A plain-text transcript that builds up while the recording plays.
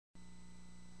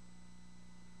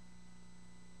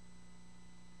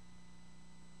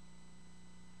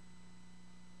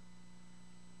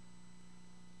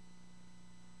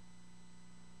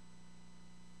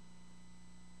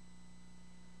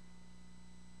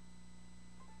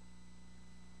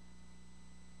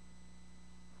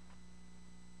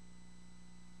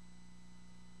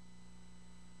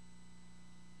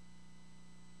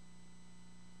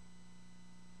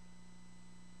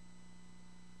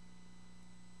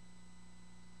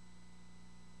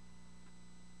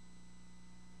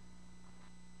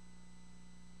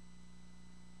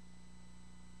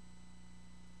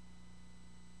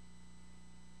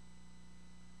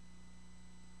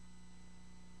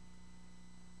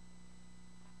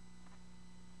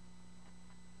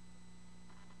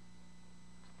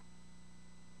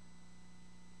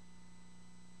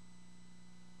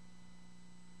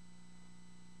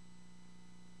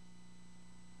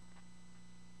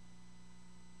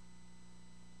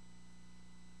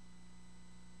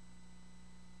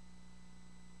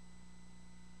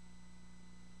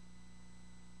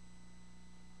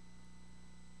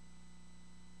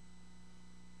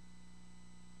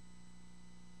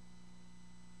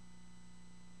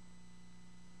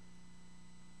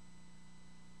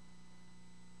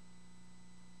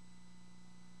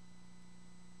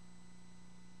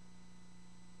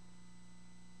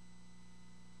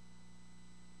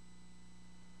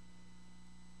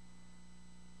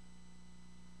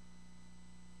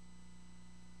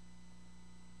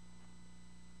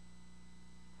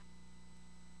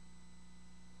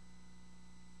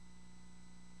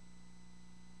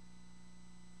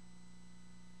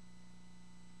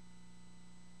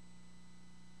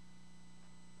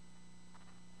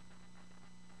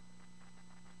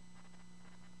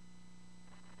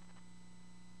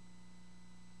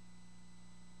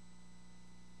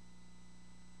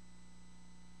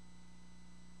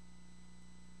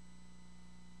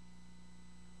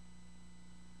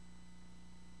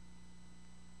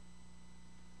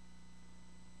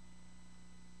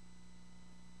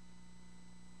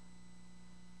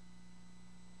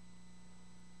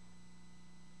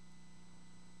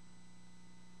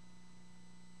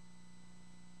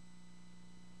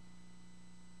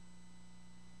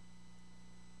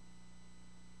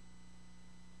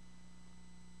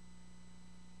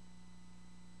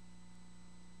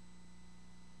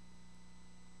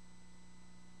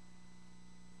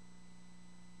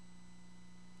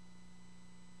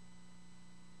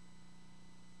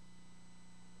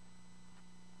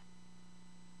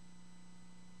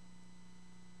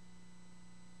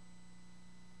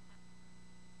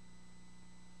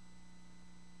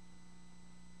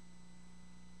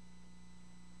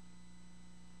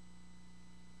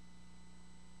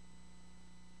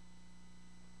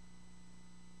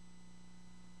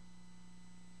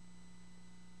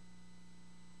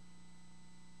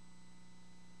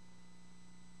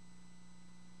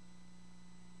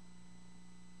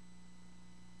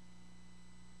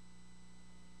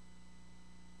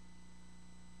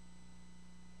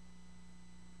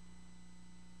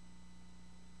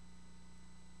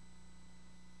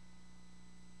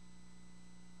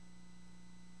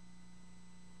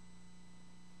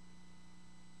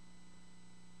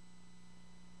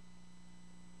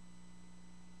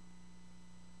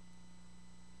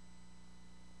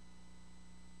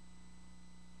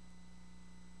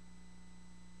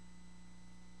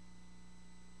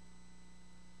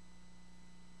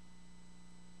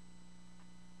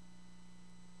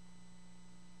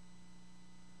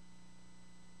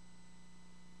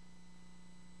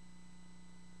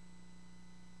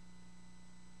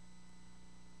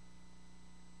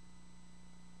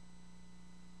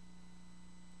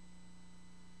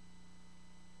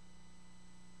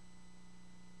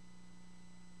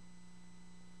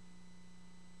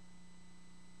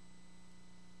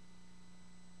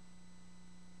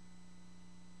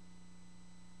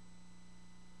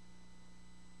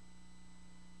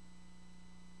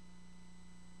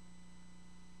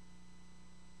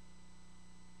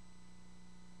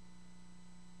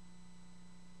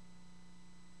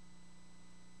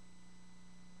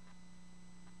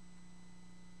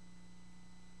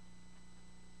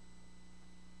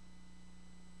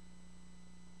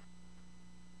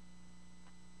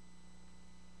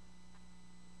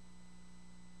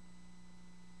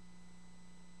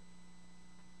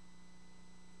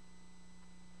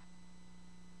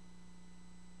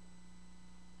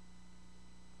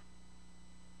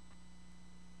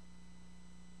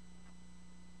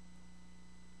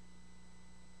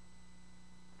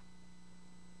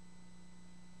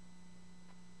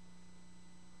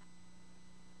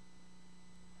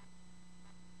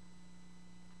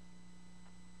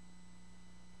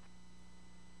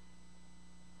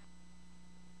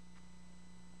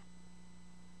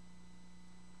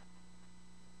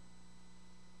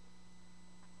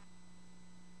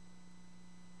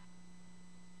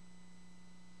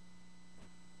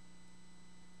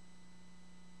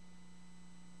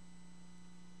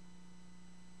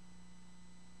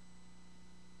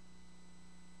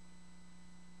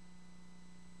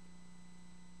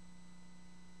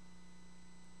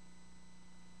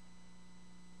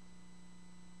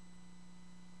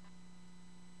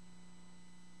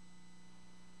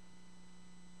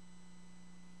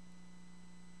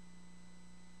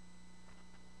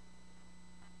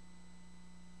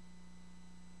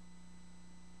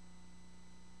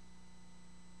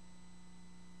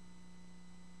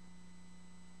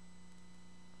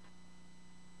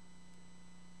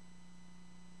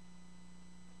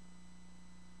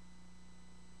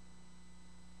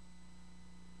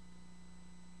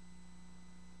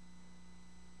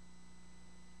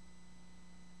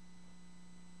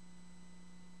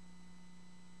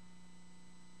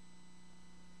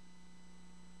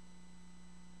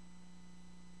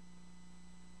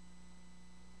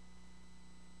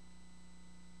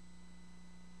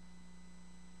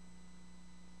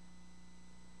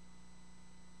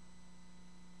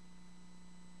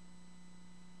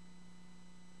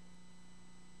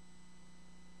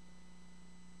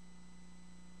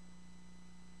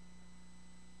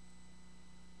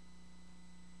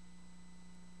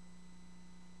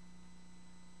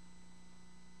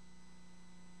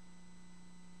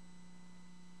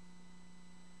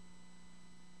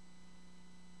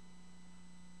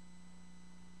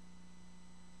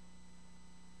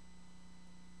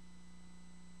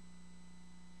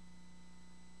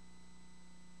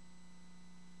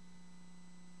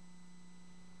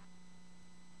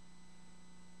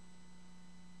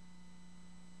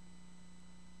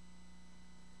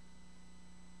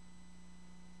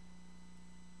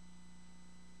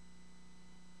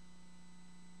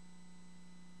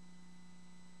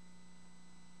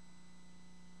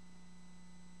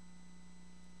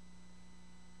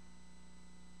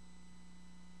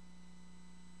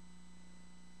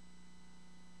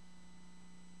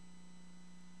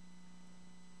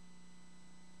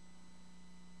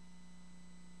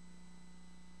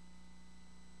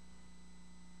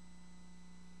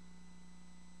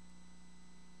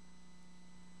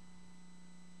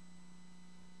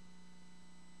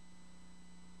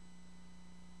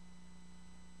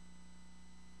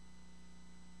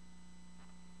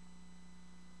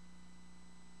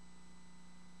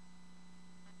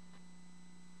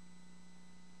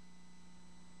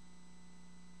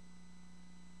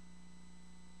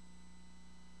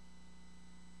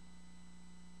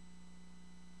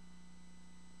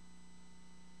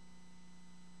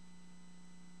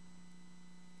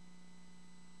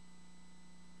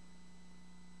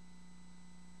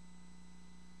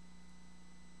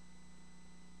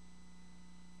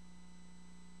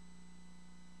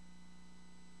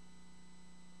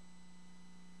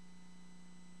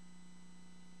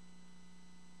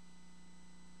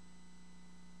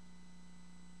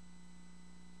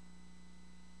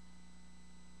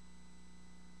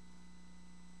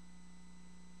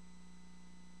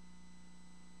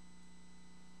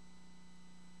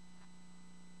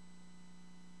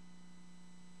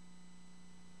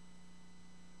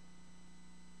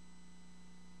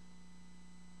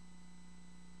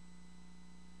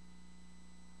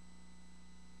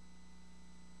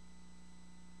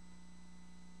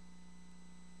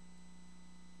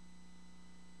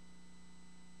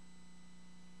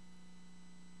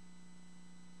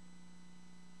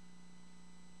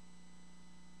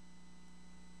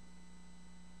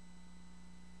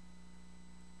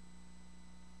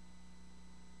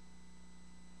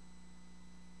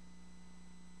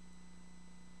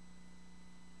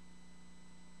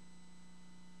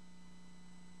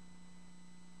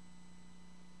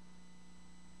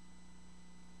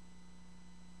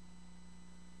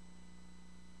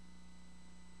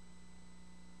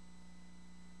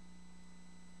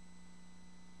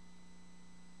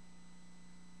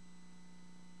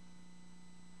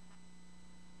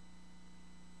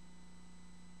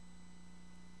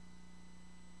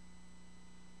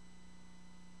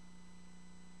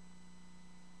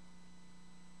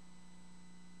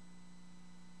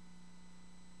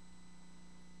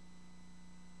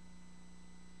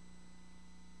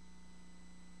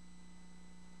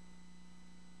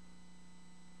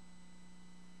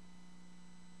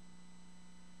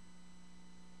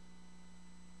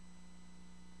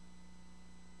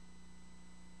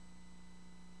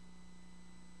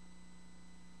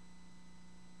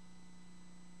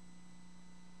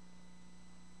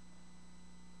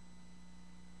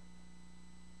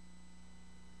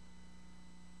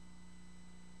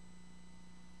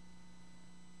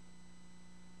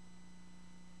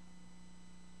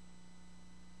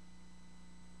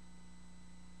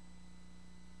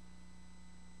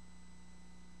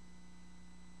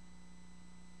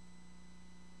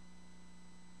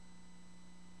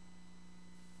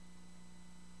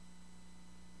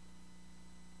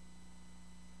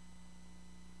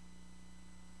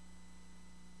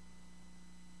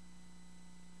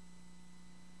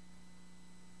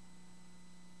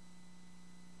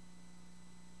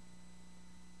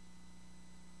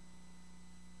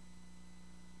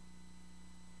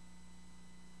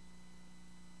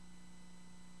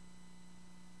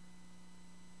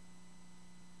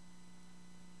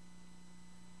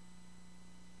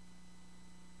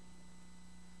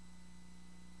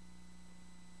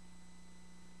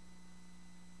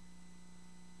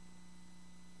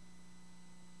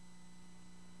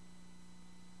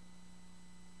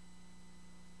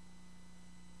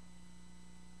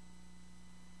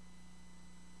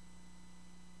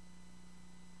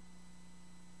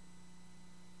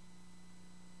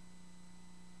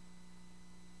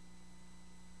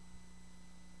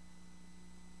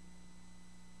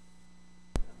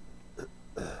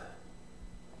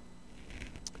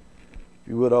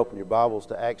you would open your Bibles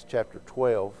to Acts chapter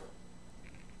 12.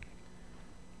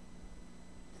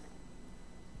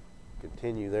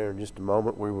 Continue there in just a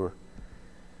moment. We were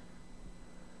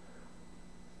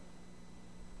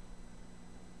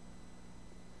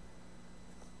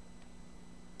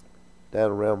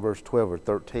down around verse 12 or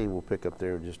 13. We'll pick up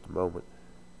there in just a moment.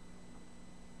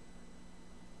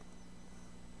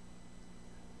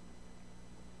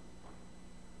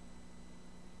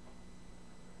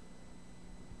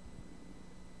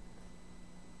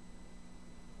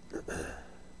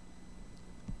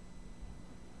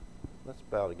 Let's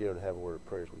bow together and have a word of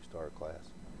prayer as we start our class.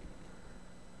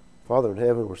 Father in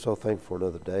heaven, we're so thankful for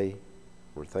another day.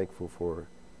 We're thankful for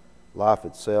life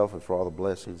itself and for all the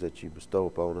blessings that you bestow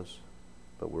upon us.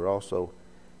 But we're also,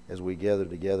 as we gather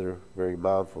together, very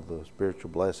mindful of the spiritual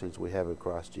blessings we have in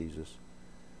Christ Jesus.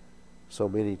 So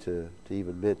many to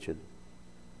even mention.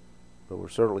 But we're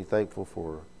certainly thankful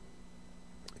for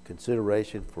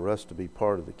consideration for us to be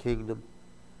part of the kingdom,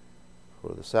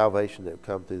 for the salvation that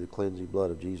come through the cleansing blood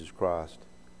of Jesus Christ.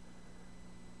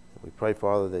 And we pray,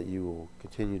 Father, that you will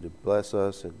continue to bless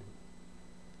us and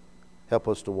help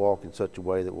us to walk in such a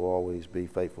way that we'll always be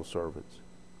faithful servants.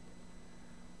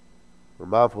 We're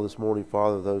mindful this morning,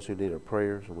 Father, of those who need our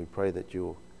prayers, and we pray that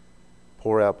you'll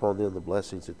pour out upon them the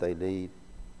blessings that they need.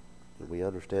 And we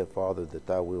understand, Father, that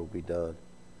thy will be done.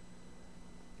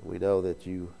 And we know that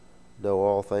you know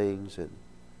all things, and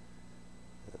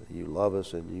you love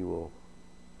us, and you will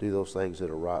do those things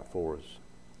that are right for us.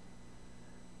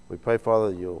 We pray, Father,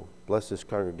 that you'll bless this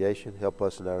congregation, help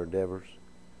us in our endeavors,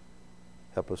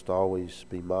 help us to always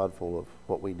be mindful of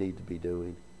what we need to be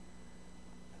doing,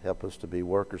 help us to be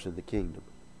workers in the kingdom.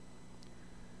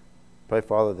 Pray,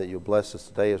 Father, that you'll bless us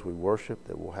today as we worship,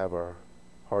 that we'll have our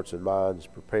hearts and minds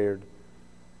prepared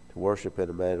to worship in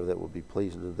a manner that will be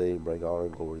pleasing to thee and bring honor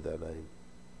and glory to thy name.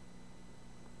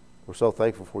 We're so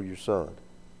thankful for your Son.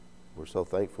 We're so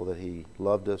thankful that he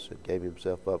loved us and gave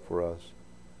himself up for us,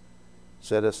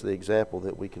 set us the example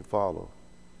that we can follow,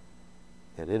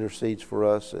 and intercedes for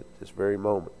us at this very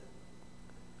moment,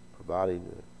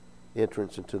 providing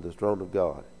entrance into the throne of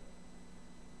God,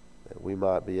 that we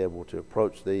might be able to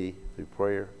approach thee through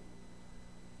prayer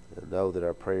and know that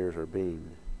our prayers are being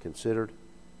considered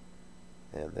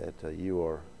and that you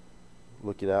are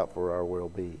looking out for our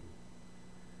well-being.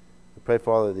 We pray,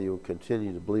 Father, that you will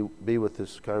continue to be with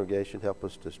this congregation. Help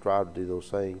us to strive to do those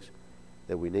things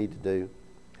that we need to do.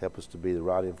 Help us to be the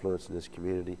right influence in this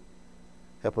community.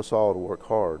 Help us all to work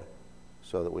hard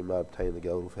so that we might obtain the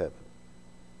goal of heaven.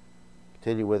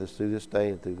 Continue with us through this day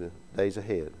and through the days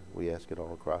ahead. We ask it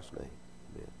all in Christ's name.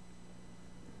 Amen.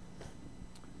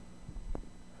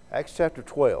 Acts chapter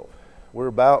 12. We're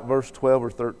about verse 12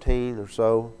 or 13 or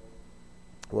so.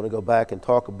 I want to go back and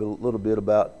talk a little bit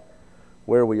about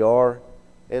where we are.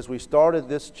 As we started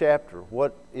this chapter,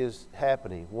 what is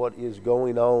happening? What is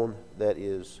going on that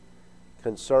is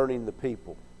concerning the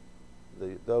people,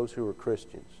 those who are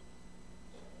Christians?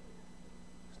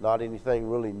 It's not anything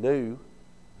really new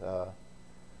to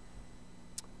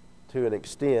an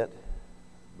extent,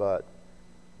 but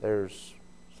there's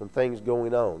some things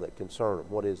going on that concern them.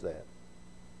 What is that?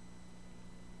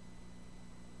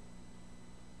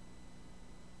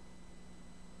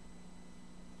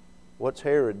 What's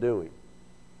Herod doing?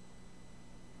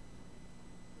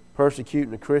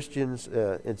 Persecuting the Christians,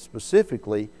 and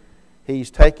specifically, he's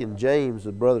taken James,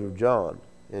 the brother of John,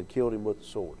 and killed him with the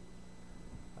sword.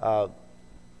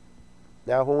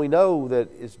 Now, when we know that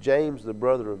it's James, the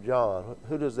brother of John,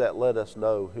 who does that let us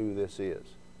know who this is?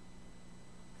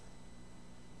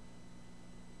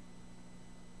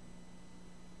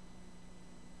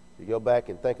 You go back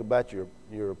and think about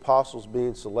your apostles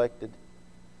being selected.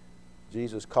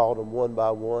 Jesus called them one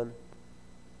by one.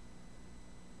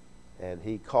 And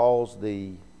he calls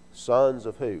the sons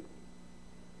of who?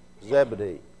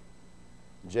 Zebedee.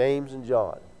 James and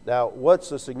John. Now, what's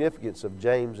the significance of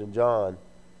James and John,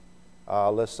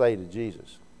 let's say, to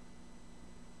Jesus?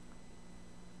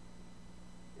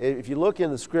 If you look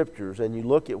in the Scriptures and you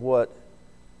look at what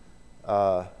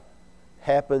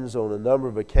happens on a number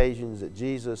of occasions that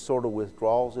Jesus sort of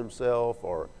withdraws himself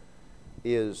or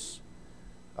is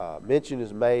mention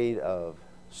is made of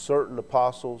certain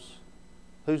apostles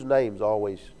whose names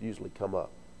always usually come up.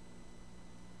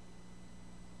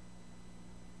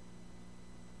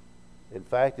 In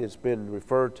fact, it's been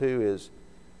referred to as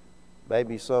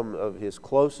maybe some of his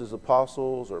closest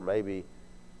apostles, or maybe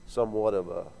somewhat of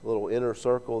a little inner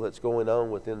circle that's going on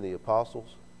within the apostles.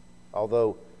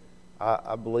 Although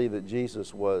I believe that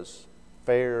Jesus was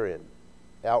fair and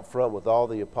out front with all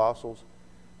the apostles,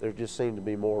 there just seem to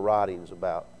be more writings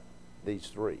about these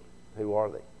three. Who are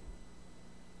they?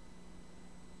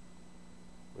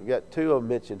 We've got two of them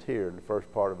mentioned here in the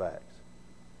first part of Acts.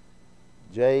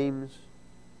 James,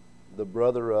 the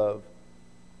brother of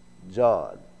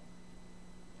John.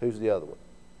 Who's the other one?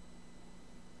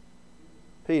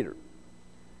 Peter.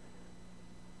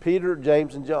 Peter,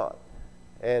 James, and John.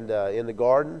 And in the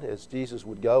garden, as Jesus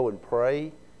would go and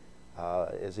pray,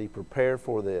 as he prepared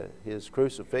for his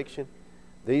crucifixion,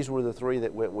 these were the three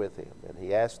that went with him. And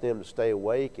he asked them to stay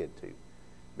awake and to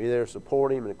be there to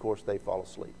support him, and of course they fall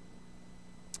asleep.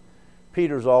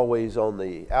 Peter's always on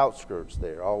the outskirts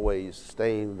there, always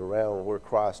staying around where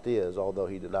Christ is, although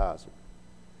he denies him.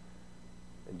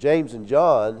 And James and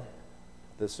John,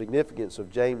 the significance of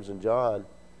James and John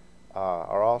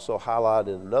are also highlighted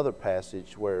in another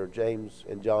passage where James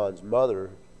and John's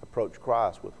mother approached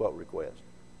Christ with what request?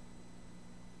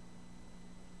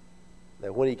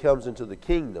 That when he comes into the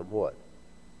kingdom, what?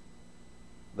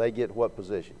 They get what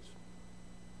positions?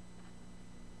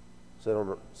 Sit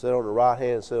on the right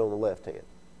hand, sit on the left hand.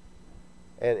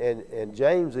 And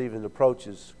James even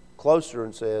approaches closer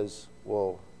and says,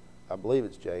 well, I believe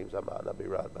it's James. I might not be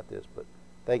right about this, but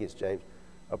I think it's James.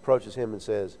 Approaches him and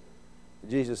says,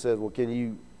 Jesus says, well, can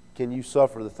you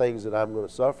suffer the things that I'm going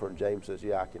to suffer? And James says,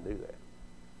 yeah, I can do that.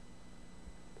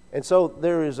 And so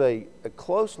there is a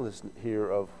closeness here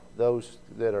of those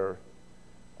that are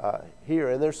here.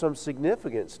 And there's some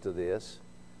significance to this.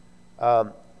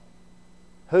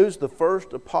 Who's the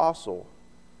first apostle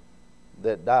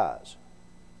that dies?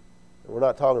 And we're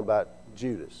not talking about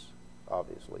Judas,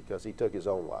 obviously, because he took his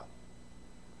own life.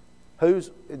 Who's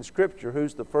in Scripture,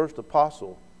 who's the first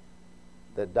apostle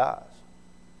that dies?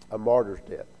 A martyr's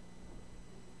death.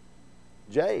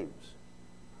 James.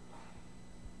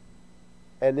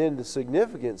 And then the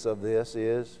significance of this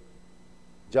is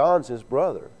John's his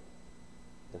brother.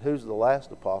 And who's the last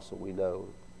apostle we know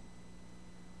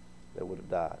that would have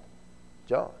died?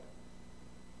 John.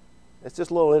 It's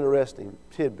just a little interesting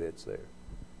tidbits there.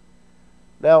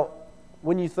 Now,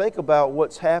 when you think about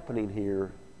what's happening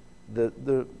here,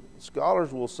 the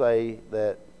scholars will say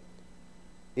that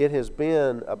it has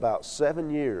been about 7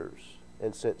 years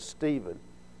and since Stephen's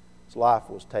life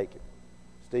was taken.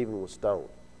 Stephen was stoned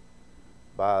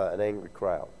by an angry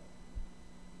crowd.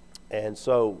 And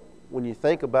so when you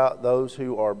think about those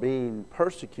who are being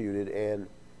persecuted and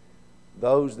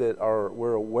those that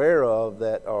we're aware of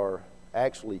that are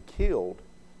actually killed,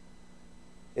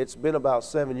 it's been about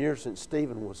 7 years since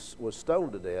Stephen was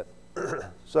stoned to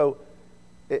death. So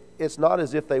it's not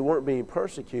as if they weren't being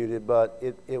persecuted, but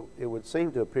it would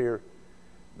seem to appear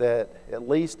that at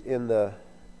least in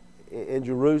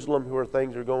Jerusalem, where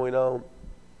things are going on,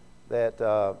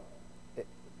 that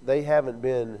they haven't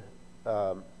been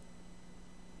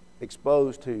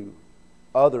exposed to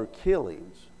other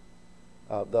killings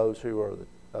of those who are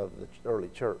of the early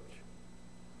church.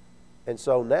 And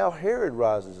so now Herod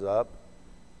rises up,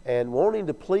 and wanting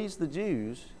to please the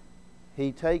Jews,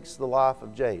 he takes the life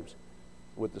of James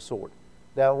with the sword.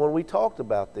 Now, when we talked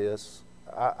about this,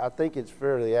 I think it's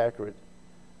fairly accurate,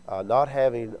 not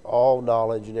having all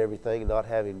knowledge and everything, not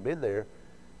having been there,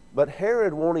 but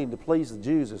Herod wanting to please the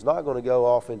Jews is not going to go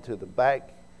off into the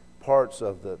back parts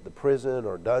of the prison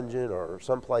or dungeon or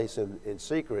someplace in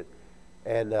secret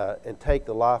and take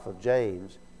the life of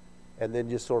James and then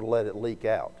just sort of let it leak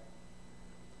out.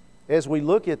 As we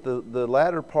look at the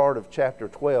latter part of chapter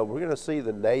 12, we're going to see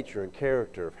the nature and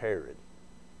character of Herod.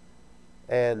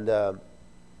 And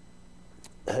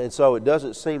so it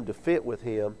doesn't seem to fit with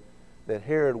him that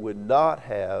Herod would not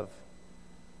have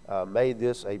made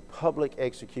this a public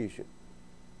execution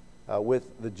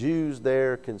with the Jews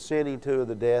there consenting to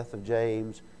the death of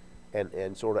James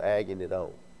and sort of egging it on.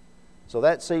 So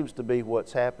that seems to be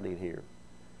what's happening here.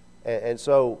 And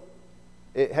so,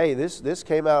 this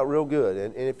came out real good.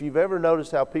 And if you've ever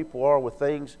noticed how people are with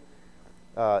things,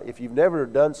 if you've never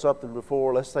done something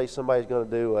before, let's say somebody's going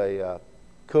to do a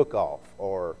cook-off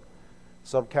or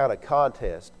some kind of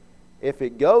contest. If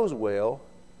it goes well,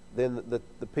 then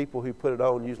the people who put it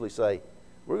on usually say,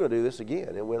 we're going to do this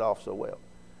again. It went off so well.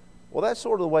 Well, that's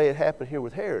sort of the way it happened here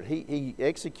with Herod. He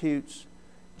executes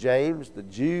James. The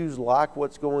Jews like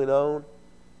what's going on.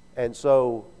 And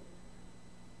so,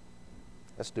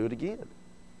 let's do it again.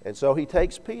 And so he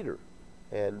takes Peter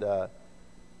and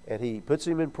he puts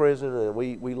him in prison. And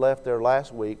we left there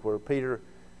last week where Peter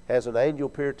has an angel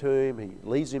appear to him. He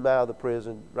leads him out of the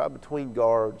prison, right between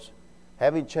guards,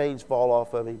 having chains fall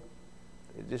off of him.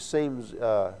 It just seems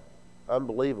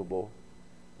unbelievable.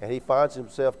 And he finds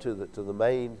himself to the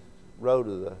main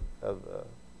road of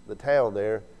the town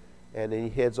there, and then he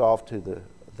heads off to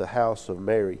the house of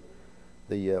Mary,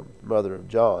 the mother of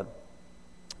John.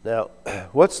 Now,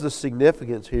 what's the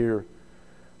significance here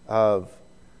of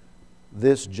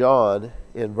this John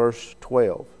in verse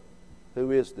 12.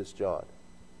 Who is this John?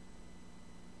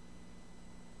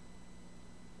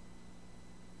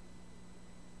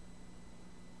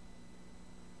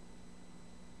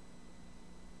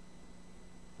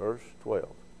 Verse 12.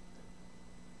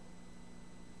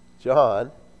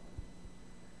 John,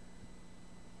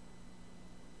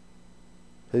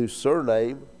 whose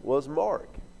surname was Mark.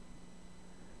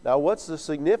 Now, what's the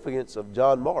significance of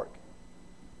John Mark?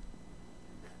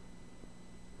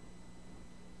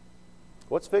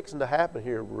 What's fixing to happen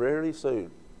here really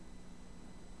soon?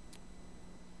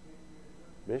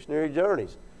 Missionary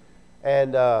journeys.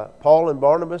 And Paul and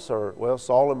Barnabas,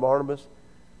 Saul and Barnabas,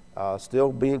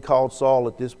 still being called Saul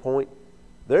at this point,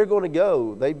 they're going to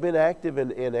go. They've been active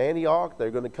in Antioch.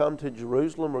 They're going to come to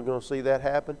Jerusalem. We're going to see that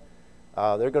happen.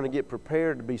 They're going to get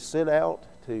prepared to be sent out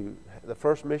to the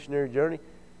first missionary journey.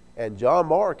 And John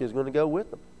Mark is going to go with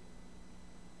them.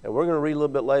 And we're going to read a little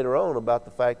bit later on about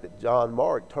the fact that John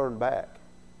Mark turned back.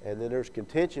 And then there's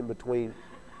contention between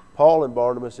Paul and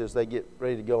Barnabas as they get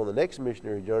ready to go on the next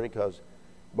missionary journey, because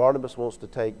Barnabas wants to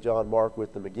take John Mark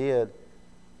with them again,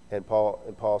 and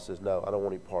Paul says, no, I don't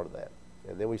want any part of that.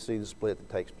 And then we see the split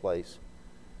that takes place.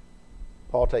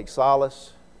 Paul takes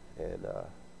Silas, and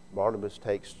Barnabas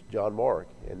takes John Mark.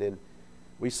 And then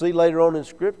we see later on in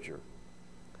Scripture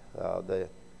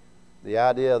the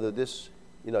idea that this,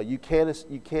 you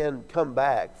can come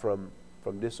back from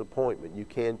disappointment. You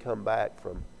can come back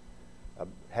from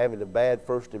having a bad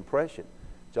first impression.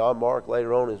 John Mark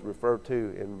later on is referred to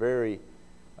in very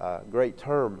great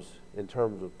terms, in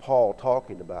terms of Paul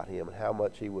talking about him and how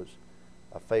much he was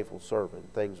a faithful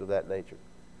servant, things of that nature.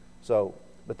 So,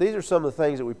 but these are some of the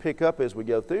things that we pick up as we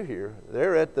go through here.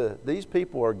 These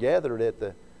people are gathered at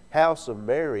the house of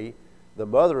Mary, the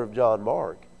mother of John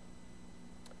Mark,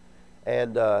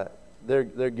 and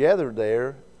they're gathered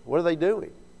there. What are they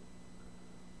doing?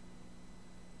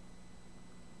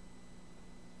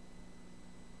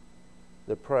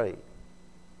 They're praying.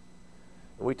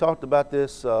 And we talked about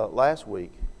this last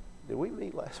week. Did we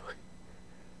meet last week?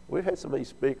 We've had so many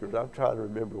speakers. I'm trying to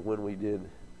remember when we did.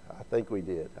 I think we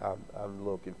did. I'm a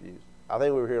little confused. I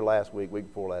think we were here last week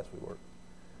before last we weren't.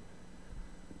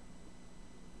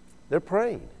 They're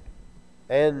praying.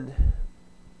 And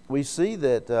we see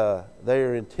that they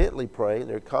are intently praying.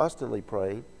 They're constantly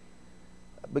praying.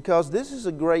 Because this is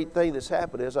a great thing that's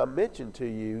happened. As I mentioned to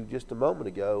you just a moment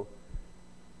ago,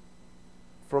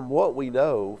 from what we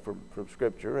know from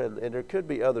Scripture, and there could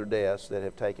be other deaths that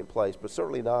have taken place, but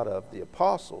certainly not of the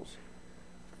apostles,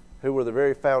 who were the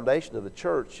very foundation of the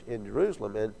church in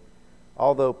Jerusalem. And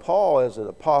although Paul, as an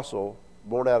apostle,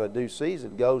 born out of due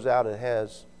season, goes out and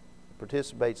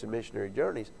participates in missionary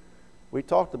journeys, we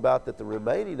talked about that the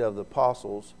remaining of the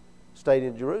apostles stayed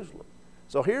in Jerusalem.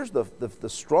 So here's the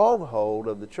stronghold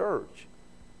of the church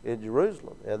in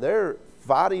Jerusalem. And they're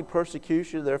fighting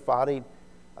persecution, they're fighting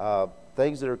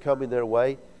things that are coming their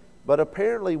way. But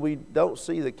apparently we don't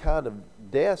see the kind of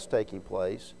deaths taking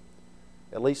place,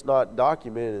 at least not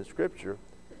documented in Scripture,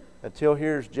 until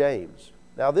here's James.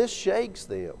 Now this shakes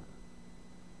them.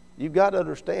 You've got to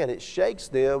understand, it shakes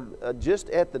them just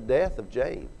at the death of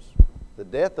James, the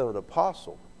death of an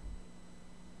apostle.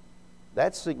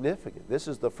 That's significant. This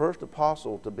is the first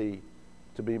apostle to be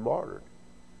martyred.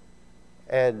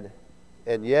 And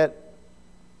yet,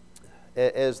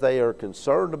 as they are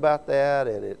concerned about that,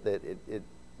 and it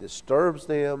disturbs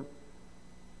them,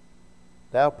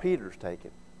 now Peter's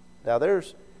taken. Now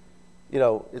there's,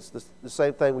 it's the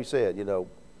same thing we said.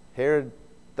 Herod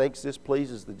thinks this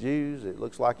pleases the Jews. It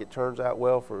looks like it turns out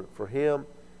well for him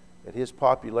and his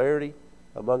popularity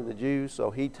among the Jews,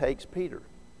 so he takes Peter.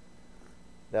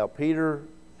 Now Peter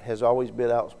has always been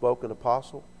an outspoken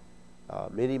apostle.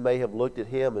 Many may have looked at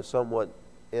him as somewhat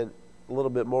in a little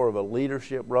bit more of a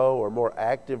leadership role or more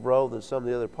active role than some of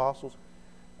the other apostles.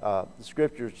 The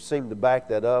Scriptures seem to back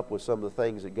that up with some of the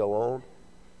things that go on.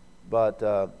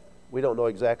 But we don't know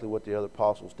exactly what the other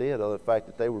apostles did, other than the fact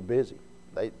that they were busy.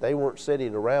 They weren't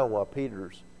sitting around while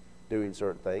Peter's doing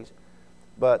certain things.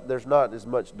 But there's not as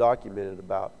much documented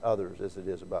about others as it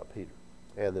is about Peter,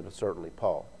 and then certainly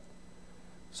Paul.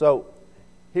 So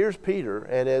here's Peter,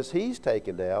 and as he's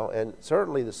taken now, and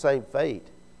certainly the same fate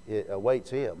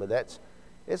awaits him, and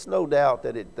it's no doubt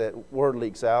that word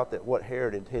leaks out that what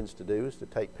Herod intends to do is to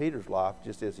take Peter's life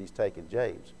just as he's taken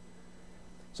James.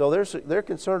 So they're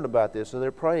concerned about this, and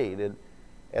they're praying,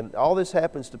 and all this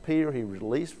happens to Peter. He's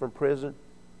released from prison.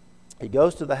 He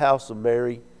goes to the house of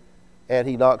Mary, and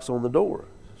he knocks on the door.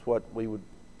 That's what we would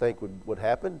think would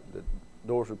happen. The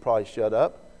doors would probably shut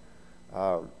up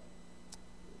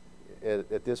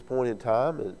at this point in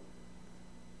time.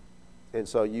 And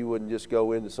so you wouldn't just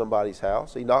go into somebody's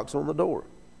house. He knocks on the door.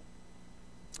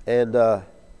 And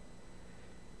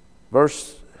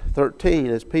verse 13,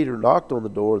 as Peter knocked on the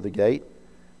door of the gate,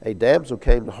 a damsel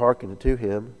came to hearken to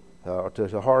him,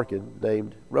 to hearken,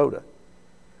 named Rhoda.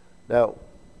 Now,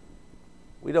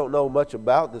 we don't know much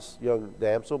about this young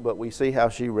damsel, but we see how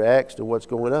she reacts to what's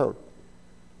going on.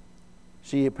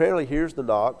 She apparently hears the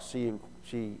knock. She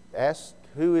asks,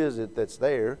 who is it that's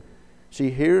there? She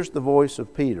hears the voice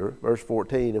of Peter, verse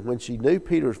 14, and when she knew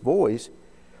Peter's voice,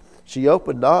 she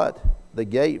opened not the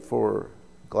gate for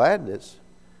gladness,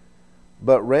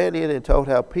 but ran in and told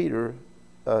how Peter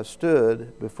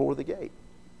stood before the gate.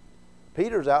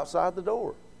 Peter's outside the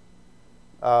door.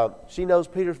 She knows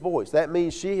Peter's voice. That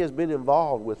means she has been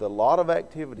involved with a lot of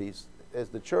activities, as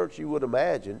the church, you would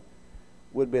imagine,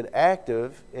 would have been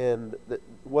active in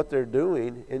what they're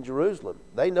doing in Jerusalem.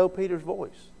 They know Peter's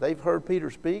voice. They've heard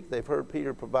Peter speak. They've heard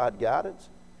Peter provide guidance.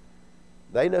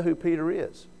 They know who Peter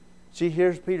is. She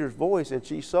hears Peter's voice, and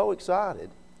she's so excited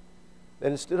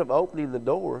that instead of opening the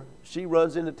door, she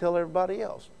runs in to tell everybody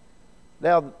else.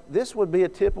 Now, this would be a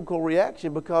typical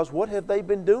reaction, because what have they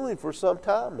been doing for some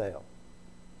time now?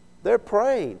 They're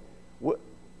praying,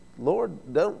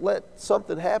 Lord, don't let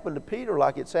something happen to Peter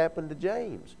like it's happened to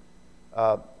James.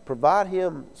 Provide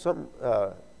him some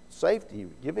safety.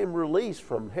 Give him release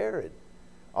from Herod.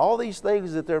 All these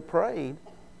things that they're praying,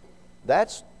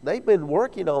 they've been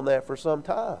working on that for some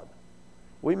time.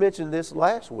 We mentioned this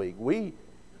last week. We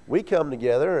come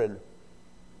together, and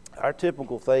our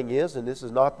typical thing is, and this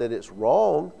is not that it's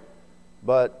wrong,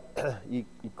 but you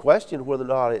question whether or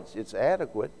not it's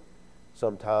adequate.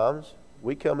 Sometimes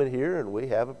we come in here and we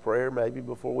have a prayer maybe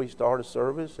before we start a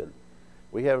service, and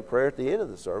we have a prayer at the end of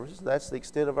the service, and that's the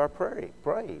extent of our praying.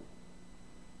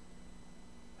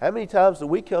 How many times do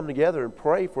we come together and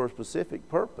pray for a specific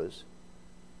purpose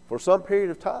for some period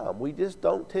of time? We just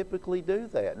don't typically do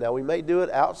that. Now, we may do it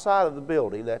outside of the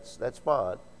building. That's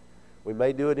fine. We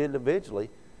may do it individually.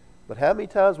 But how many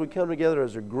times we come together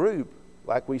as a group,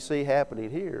 like we see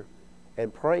happening here,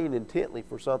 and praying intently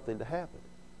for something to happen?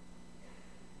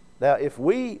 Now, if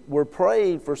we were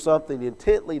praying for something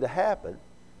intently to happen,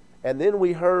 and then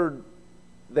we heard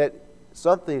that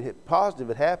something positive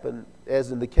had happened,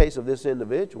 as in the case of this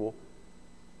individual,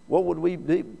 what would we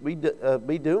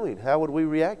be doing? How would we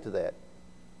react to that?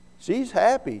 She's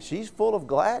happy. She's full of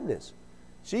gladness.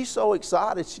 She's so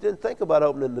excited she didn't think about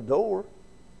opening the door.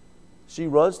 She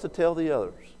runs to tell the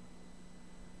others.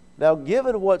 Now,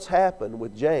 given what's happened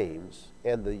with James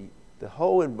and the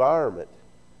whole environment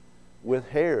with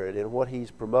Herod and what he's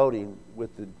promoting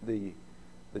with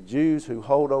the Jews who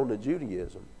hold on to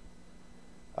Judaism,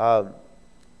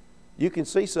 you can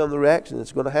see some of the reaction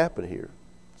that's going to happen here.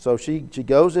 So she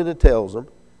goes in and tells them,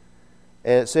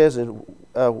 and it says,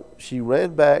 she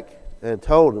ran back and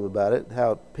told him about it,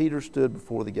 how Peter stood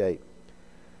before the gate.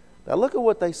 Now look at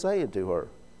what they say unto her.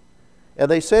 And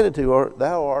they said unto her,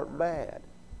 thou art mad.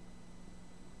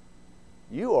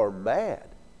 You are mad.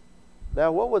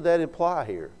 Now what would that imply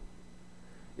here?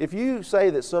 If you say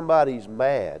that somebody's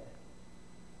mad,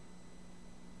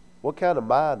 what kind of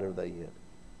mind are they in?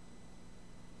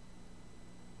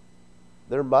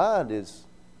 Their mind is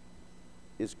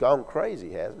gone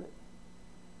crazy, hasn't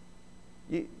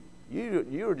it?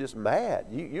 You're just mad.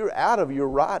 You're out of your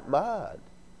right mind.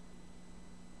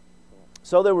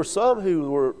 So there were some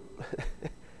who were.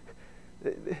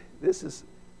 This is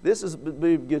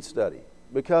a good study,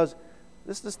 because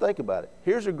let's just think about it.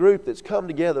 Here's a group that's come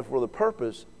together for the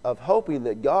purpose of hoping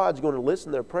that God's going to listen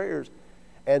to their prayers,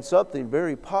 and something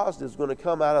very positive is going to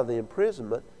come out of the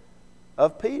imprisonment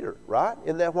of Peter, right?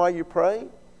 Isn't that why you're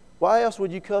praying? Why else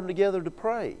would you come together to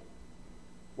pray?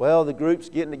 Well, the group's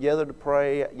getting together to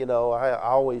pray. You know, I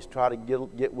always try to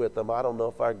get with them. I don't know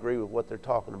if I agree with what they're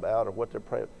talking about or what they're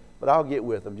praying, but I'll get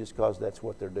with them just because that's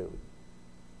what they're doing.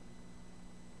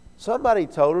 Somebody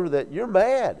told her that you're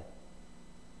mad.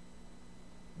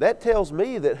 That tells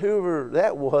me that whoever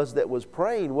that was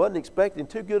praying wasn't expecting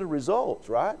too good of results,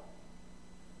 right?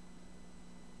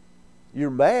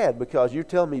 You're mad because you're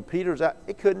telling me Peter's out.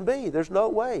 It couldn't be. There's no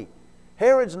way.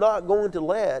 Herod's not going to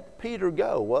let Peter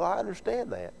go. Well, I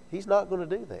understand that. He's not going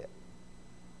to do that.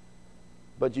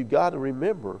 But you've got to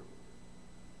remember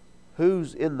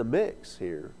who's in the mix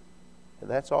here, and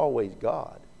that's always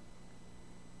God.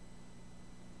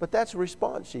 But that's the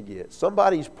response she gets.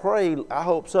 Somebody's praying, I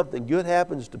hope something good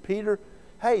happens to Peter.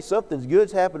 Hey, something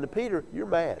good's happened to Peter. You're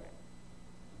mad.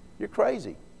 You're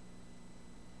crazy.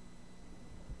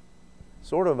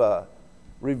 Sort of a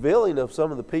revealing of some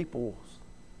of the people's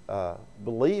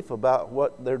belief about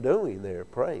what they're doing there,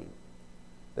 praying.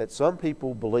 That some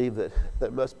people believe that they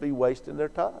must be wasting their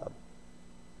time.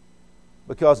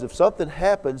 Because if something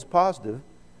happens positive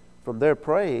from their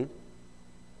praying,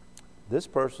 this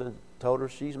person told her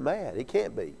she's mad. It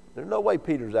can't be. There's no way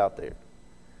Peter's out there.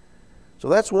 So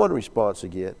that's one response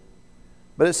again.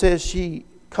 But it says she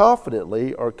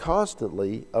confidently or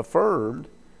constantly affirmed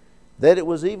that it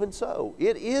was even so.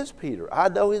 It is Peter. I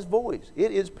know his voice.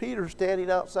 It is Peter standing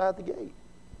outside the gate.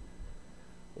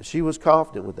 And she was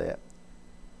confident with that.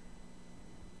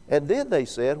 And then they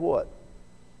said what?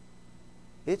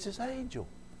 It's his angel.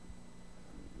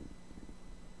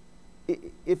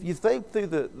 If you think through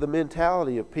the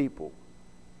mentality of people,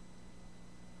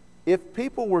 if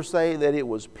people were saying that it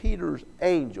was Peter's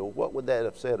angel, what would that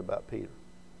have said about Peter?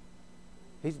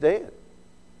 He's dead.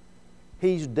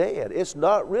 He's dead. It's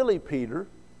not really Peter.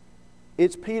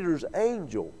 It's Peter's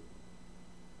angel.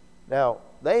 Now,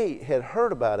 they had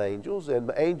heard about angels,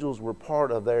 and angels were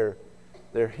part of their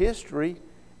history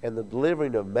and the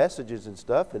delivering of messages and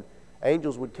stuff. And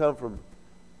angels would come from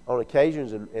on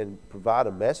occasions and provide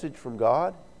a message from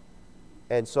God.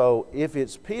 And so if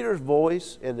it's Peter's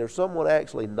voice and there's someone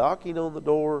actually knocking on the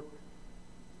door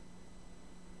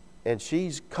and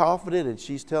she's confident and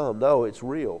she's telling them, no, it's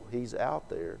real, he's out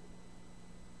there,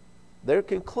 their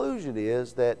conclusion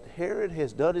is that Herod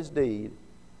has done his deed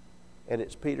and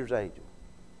it's Peter's angel.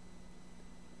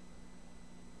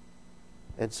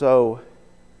 And so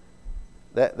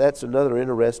that's another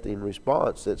interesting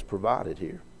response that's provided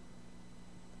here.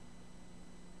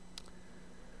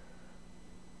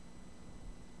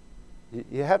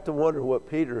 You have to wonder what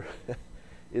Peter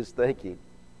is thinking.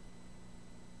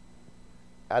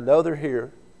 I know they're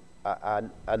here. I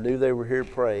knew they were here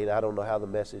praying. I don't know how the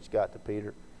message got to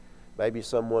Peter. Maybe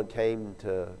someone came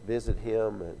to visit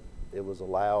him and it was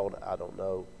allowed. I don't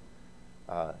know.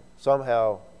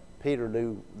 Somehow Peter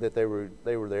knew that they were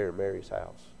there at Mary's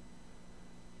house.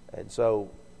 And so,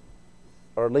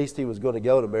 or at least he was going to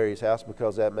go to Mary's house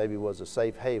because that maybe was a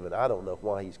safe haven. I don't know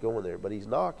why he's going there, but he's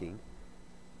knocking.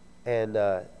 And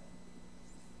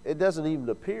it doesn't even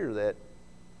appear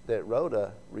that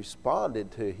Rhoda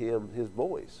responded to his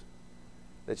voice,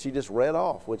 that she just ran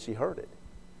off when she heard it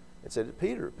and said,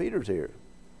 Peter's here.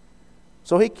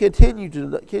 So he continues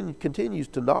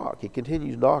to knock. He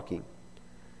continues knocking.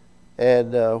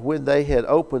 And when they had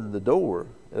opened the door,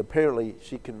 and apparently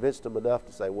she convinced him enough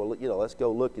to say, well, let's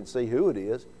go look and see who it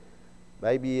is.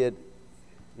 Maybe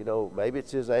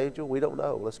it's his angel. We don't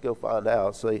know. Let's go find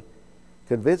out. So he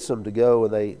convinced them to go,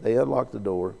 and they unlocked the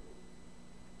door,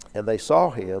 and they saw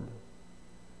him,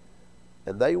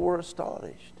 and they were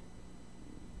astonished.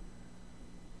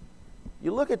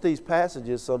 You look at these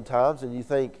passages sometimes and you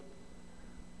think,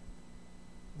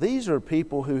 these are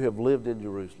people who have lived in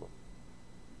Jerusalem.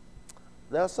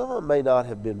 Now, some of them may not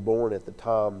have been born at the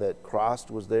time that Christ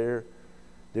was there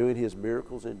doing his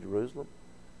miracles in Jerusalem.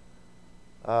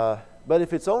 But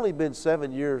if it's only been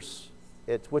 7 years,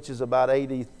 which is about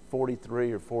AD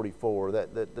 43 or 44,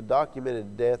 that the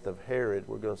documented death of Herod,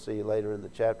 we're going to see later in the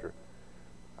chapter,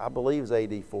 I believe is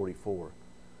AD 44.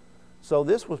 So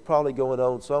this was probably going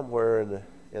on somewhere in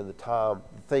the time,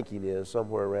 the thinking is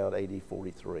somewhere around AD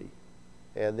 43.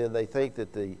 And then they think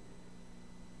that the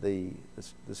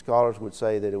scholars would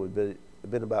say that it would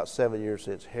have been about 7 years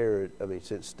since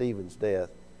since Stephen's death.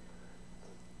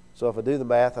 So if I do the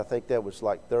math, I think that was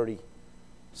like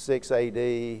 36 AD,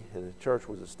 and the church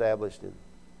was established in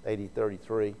AD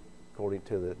 33, according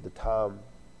to the time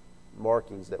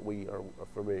markings that we are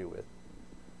familiar with.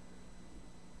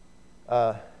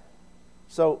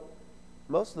 So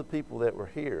most of the people that were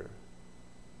here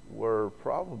were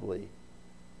probably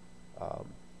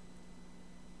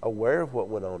aware of what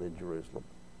went on in Jerusalem.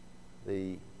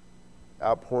 The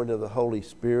outpouring of the Holy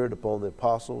Spirit upon the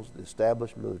apostles, the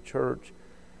establishment of the church,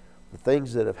 the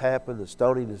things that have happened, the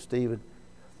stoning of Stephen.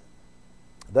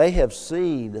 They have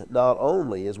seen not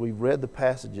only, as we've read the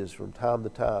passages from time to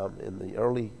time in the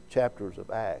early chapters of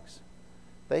Acts,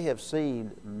 they have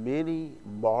seen many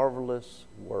marvelous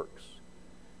works,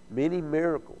 many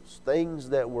miracles, things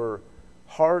that were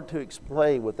hard to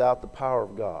explain without the power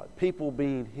of God. People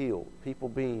being healed, people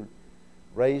being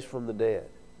raised from the dead.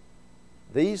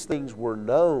 These things were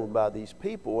known by these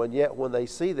people, and yet when they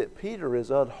see that Peter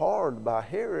is unharmed by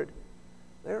Herod,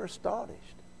 they're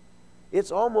astonished.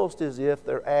 It's almost as if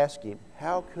they're asking,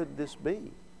 how could this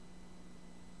be?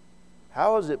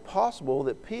 How is it possible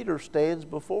that Peter stands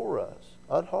before us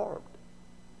unharmed?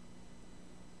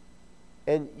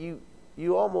 And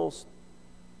you almost,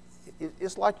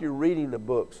 it's like you're reading a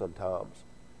book sometimes,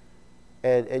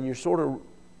 and you're sort of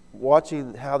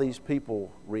watching how these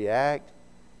people react,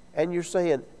 and you're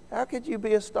saying, how could you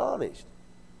be astonished?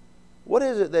 What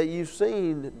is it that you've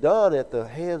seen done at the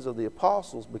hands of the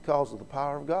apostles because of the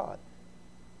power of God?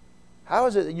 How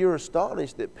is it that you're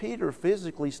astonished that Peter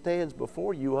physically stands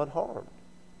before you unharmed?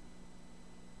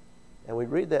 And we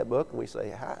read that book and we say,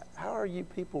 how are you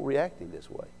people reacting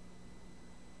this way?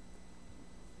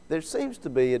 There seems to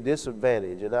be a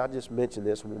disadvantage, and I'll just mention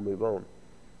this and we'll move on.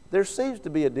 There seems to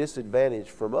be a disadvantage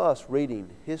from us reading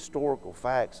historical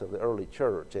facts of the early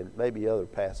church and maybe other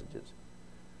passages.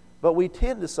 But we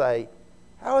tend to say,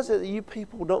 how is it that you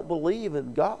people don't believe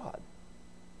in God?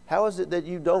 How is it that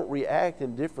you don't react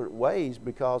in different ways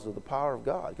because of the power of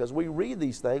God? Because we read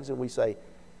these things and we say,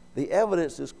 the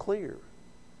evidence is clear.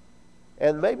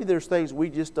 And maybe there's things we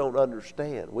just don't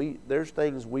understand. There's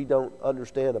things we don't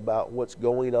understand about what's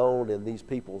going on in these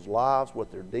people's lives,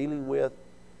 what they're dealing with.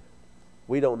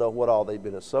 We don't know what all they've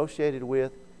been associated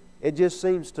with. It just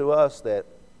seems to us that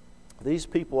these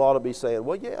people ought to be saying,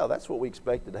 well, yeah, that's what we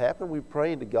expected to happen. We're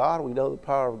praying to God. We know the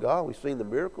power of God. We've seen the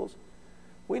miracles.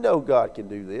 We know God can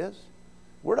do this.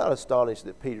 We're not astonished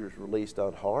that Peter's released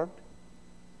unharmed.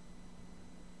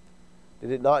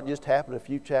 Did it not just happen a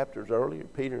few chapters earlier?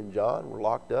 Peter and John were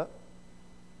locked up,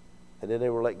 and then they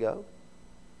were let go.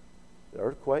 The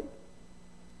earthquake.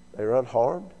 They were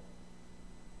unharmed.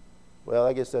 Well,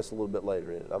 I guess that's a little bit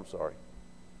later in it. I'm sorry.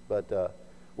 But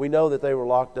we know that they were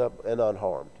locked up and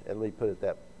unharmed, and let me put it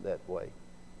that way.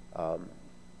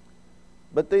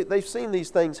 But they've seen these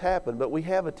things happen, but we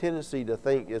have a tendency to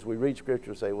think as we read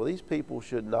Scripture, say, well, these people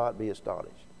should not be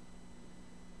astonished.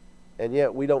 And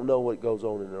yet we don't know what goes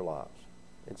on in their lives.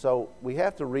 And so we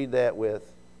have to read that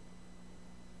with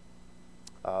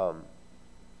at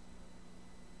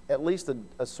least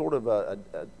a sort of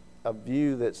a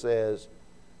view that says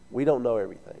we don't know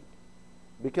everything.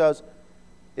 Because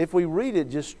if we read it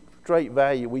just straight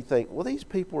value, we think, well, these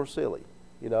people are silly.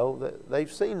 You know,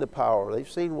 they've seen the power. They've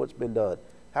seen what's been done.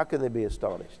 How can they be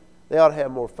astonished? They ought to have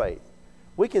more faith.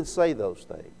 We can say those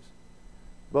things,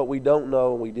 but we don't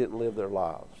know and we didn't live their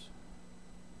lives.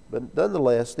 But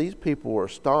nonetheless, these people were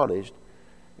astonished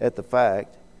at the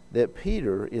fact that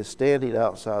Peter is standing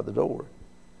outside the door.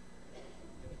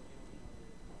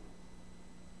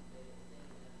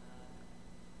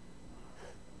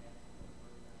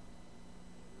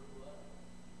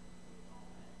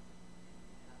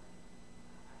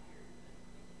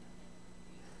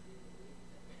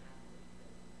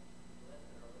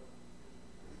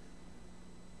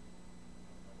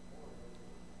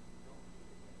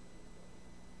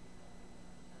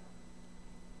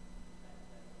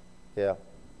 Yeah.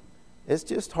 It's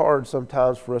just hard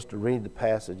sometimes for us to read the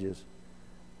passages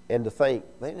and to think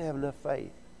they didn't have enough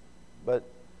faith. But,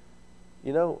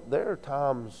 you know, there are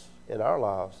times in our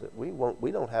lives that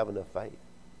we don't have enough faith.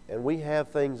 And we have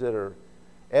things that are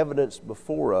evidenced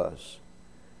before us.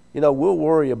 You know, we'll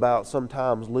worry about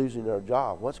sometimes losing our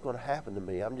job. What's going to happen to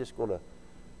me? I'm just going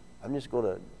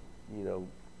to, you know,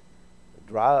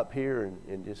 dry up here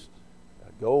and just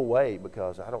go away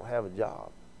because I don't have a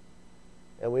job.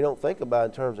 And we don't think about it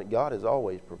in terms that God has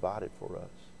always provided for us.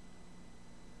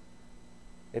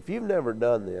 If you've never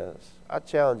done this, I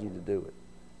challenge you to do it.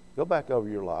 Go back over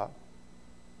your life.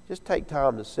 Just take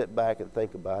time to sit back and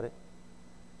think about it.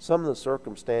 Some of the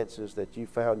circumstances that you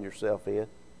found yourself in,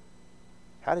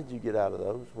 how did you get out of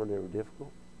those when they were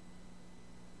difficult?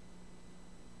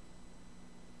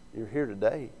 You're here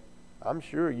today. I'm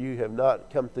sure you have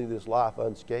not come through this life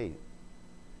unscathed.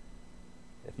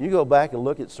 If you go back and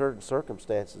look at certain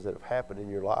circumstances that have happened in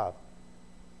your life,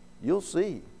 you'll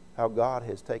see how God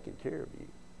has taken care of you.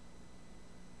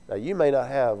 Now, you may not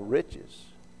have riches.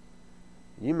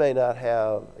 You may not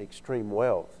have extreme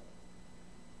wealth.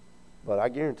 But I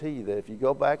guarantee you that if you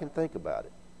go back and think about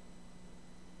it,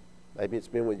 maybe it's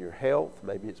been with your health,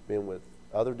 maybe it's been with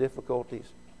other difficulties.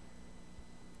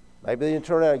 Maybe they didn't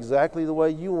turn out exactly the way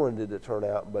you wanted it to turn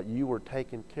out, but you were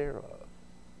taken care of.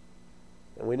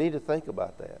 And we need to think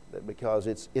about that because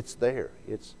it's there.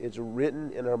 It's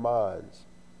written in our minds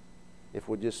if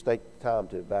we just take the time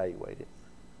to evaluate it.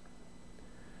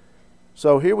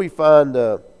 So here we find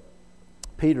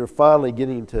Peter finally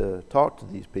getting to talk to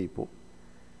these people.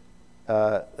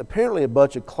 Apparently a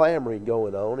bunch of clamoring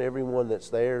going on. Everyone that's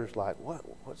there is like,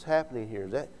 what's happening here?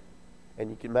 Is that?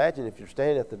 And you can imagine if you're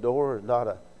standing at the door, it's not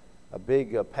a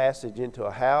big passage into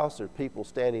a house. There are people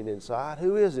standing inside.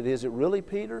 Who is it? Is it really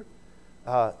Peter?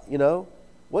 You know,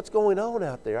 what's going on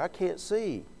out there? I can't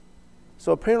see.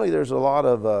 So apparently there's a lot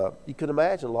of, you can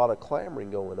imagine a lot of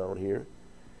clamoring going on here.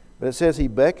 But it says he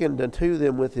beckoned unto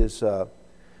them with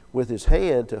his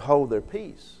hand to hold their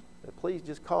peace. Please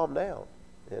just calm down.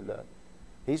 And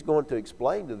he's going to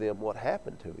explain to them what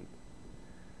happened to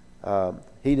him.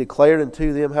 He declared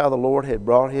unto them how the Lord had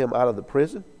brought him out of the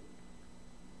prison.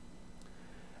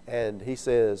 And he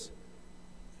says,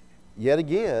 yet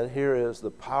again, here is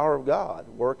the power of God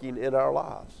working in our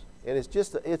lives. And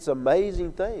it's an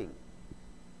amazing thing.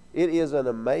 It is an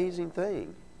amazing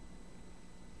thing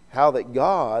how that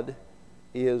God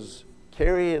is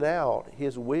carrying out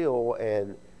His will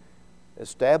and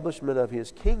establishment of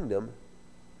His kingdom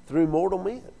through mortal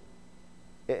men.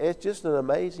 It's just an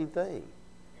amazing thing.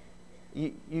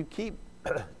 You keep,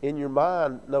 in your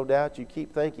mind, no doubt, you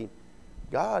keep thinking,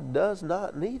 God does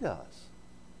not need us.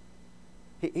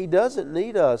 He doesn't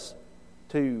need us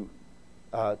to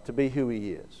be who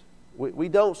He is. We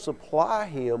don't supply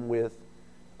Him with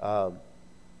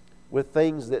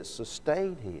things that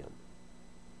sustain Him.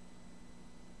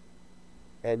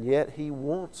 And yet He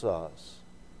wants us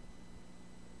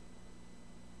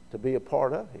to be a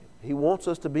part of Him. He wants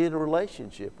us to be in a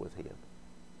relationship with Him.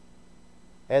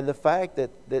 And the fact that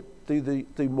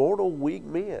through mortal weak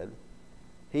men,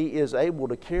 He is able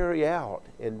to carry out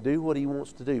and do what He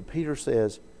wants to do. Peter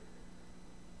says,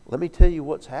 let me tell you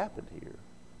what's happened here.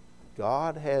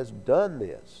 God has done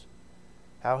this.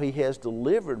 How He has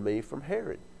delivered me from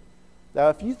Herod. Now,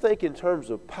 if you think in terms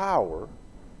of power,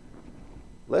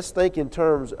 let's think in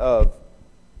terms of,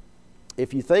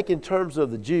 if you think in terms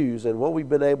of the Jews, and what we've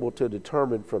been able to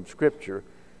determine from Scripture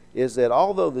is that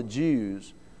although the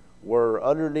Jews were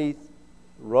underneath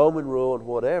Roman rule and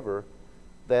whatever,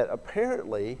 that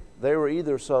apparently there were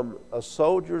either some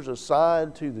soldiers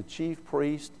assigned to the chief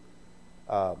priest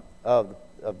of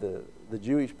the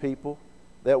Jewish people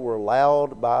that were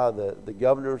allowed by the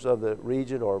governors of the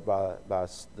region or by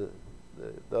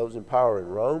those in power in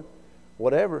Rome,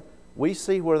 whatever. We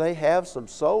see where they have some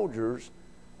soldiers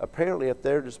apparently at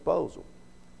their disposal.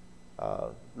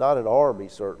 Not an army,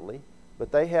 certainly,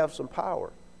 but they have some power.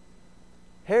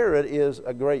 Herod is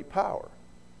a great power.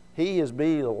 He is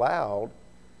being allowed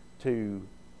to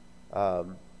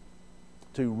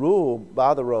rule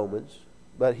by the Romans,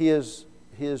 but his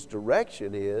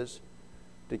direction is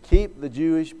to keep the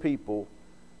Jewish people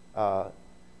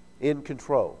in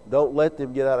control. Don't let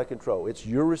them get out of control. It's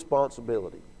your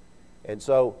responsibility. And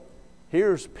so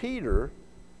here's Peter,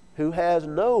 who has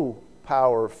no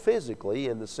power physically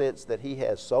in the sense that he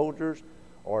has soldiers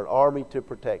or an army to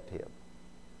protect him.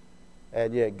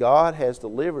 And yet God has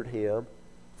delivered him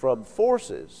from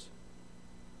forces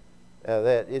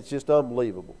that it's just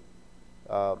unbelievable.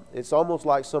 It's almost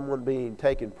like someone being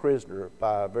taken prisoner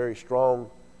by a very strong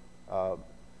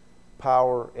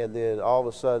power, and then all of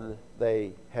a sudden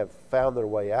they have found their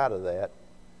way out of that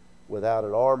without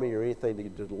an army or anything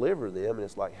to deliver them. And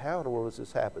it's like, how in the world does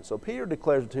this happen? So Peter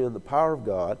declares to him the power of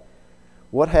God.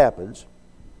 What happens?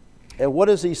 And what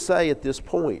does he say at this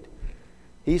point?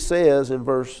 He says in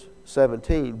verse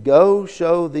 17, "Go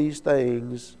show these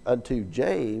things unto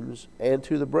James and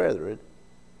to the brethren."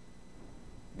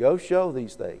 Go show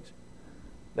these things.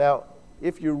 Now,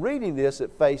 if you're reading this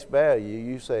at face value,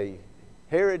 you say,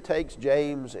 Herod takes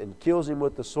James and kills him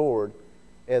with the sword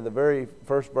in the very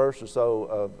first verse or so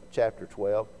of chapter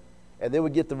 12. And then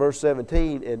we get to verse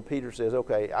 17, and Peter says,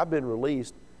 okay, I've been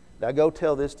released. Now go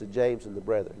tell this to James and the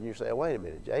brethren. And you say, wait a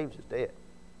minute, James is dead.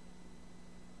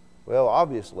 Well,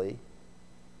 obviously,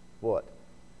 what?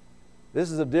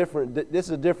 This is a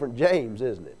different James,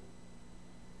 isn't it?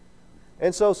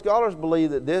 And so scholars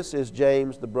believe that this is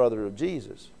James, the brother of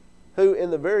Jesus, who in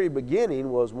the very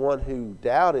beginning was one who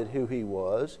doubted who he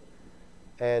was,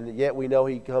 and yet we know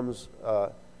he becomes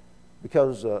a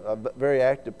very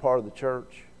active part of the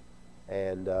church,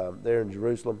 and there in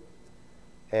Jerusalem.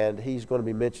 And he's going to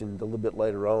be mentioned a little bit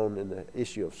later on in the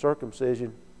issue of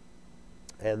circumcision.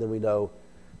 And then we know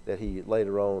that he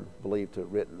later on believed to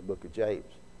have written the book of James.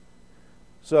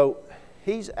 So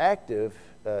he's active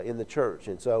in the church,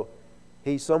 and so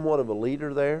he's somewhat of a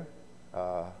leader there,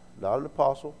 not an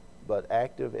apostle, but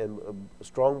active and a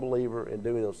strong believer in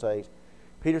doing those things.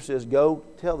 Peter says, go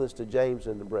tell this to James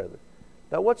and the brethren.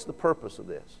 Now, what's the purpose of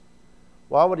this?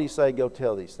 Why would he say, go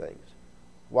tell these things?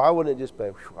 Why wouldn't it just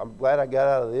be, I'm glad I got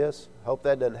out of this. Hope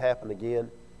that doesn't happen again.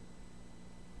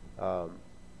 Go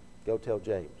tell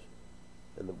James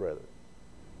and the brethren.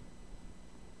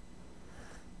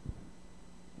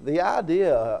 The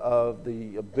idea of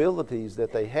the abilities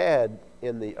that they had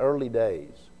in the early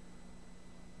days,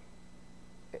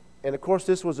 and of course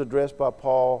this was addressed by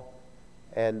Paul,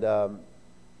 and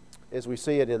as we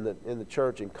see it in the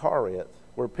church in Corinth,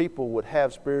 where people would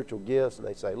have spiritual gifts and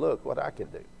they say, look what I can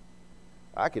do.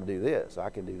 I can do this, I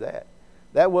can do that.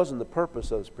 That wasn't the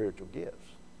purpose of spiritual gifts.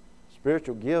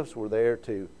 Spiritual gifts were there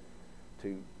to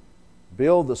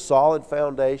build the solid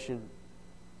foundation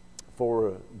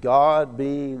for God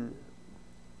being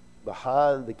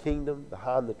behind the kingdom,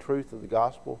 behind the truth of the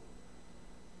gospel,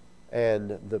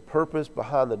 and the purpose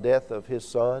behind the death of His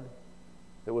Son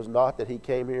It was not that he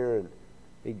came here and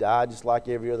he died just like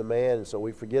every other man, and so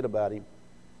we forget about him.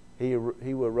 He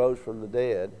arose from the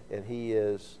dead, and he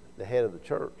is the head of the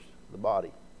church, the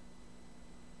body.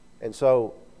 And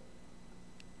so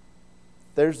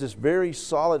there's this very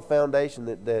solid foundation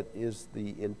that is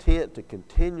the intent to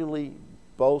continually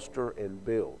bolster and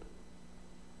build.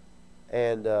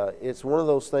 And it's one of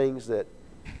those things that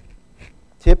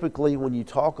typically when you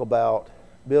talk about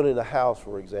building a house,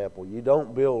 for example, you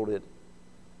don't build it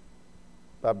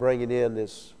by bringing in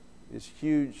this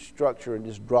huge structure and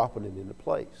just dropping it into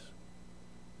place.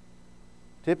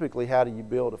 Typically, how do you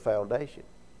build a foundation?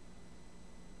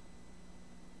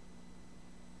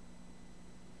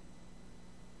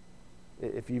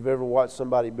 If you've ever watched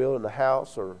somebody building a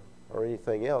house or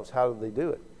anything else, how do they do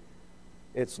it?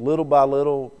 It's little by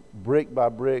little, brick by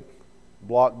brick,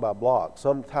 block by block,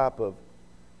 some type of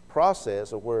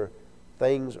process of where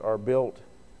things are built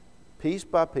piece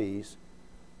by piece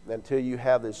until you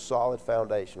have this solid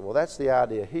foundation. Well, that's the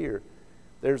idea here.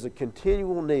 There's a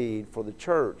continual need for the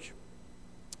church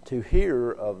to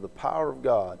hear of the power of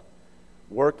God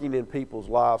working in people's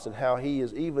lives and how He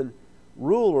is even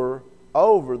ruler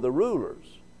over the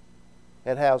rulers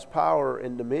and has power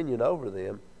and dominion over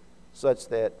them, such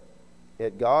that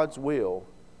at God's will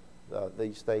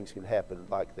these things can happen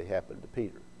like they happened to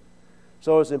Peter.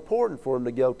 So it's important for him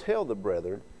to go tell the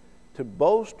brethren to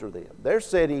bolster them. They're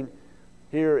sitting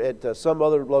here at some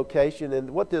other location,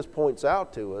 and what this points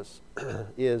out to us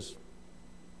is,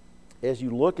 as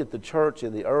you look at the church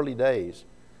in the early days,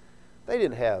 they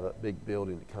didn't have a big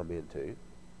building to come into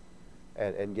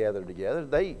and gather together.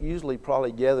 They usually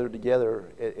probably gathered together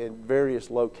in various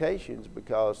locations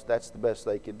because that's the best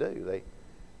they could do.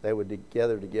 They would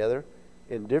gather together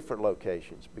in different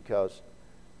locations because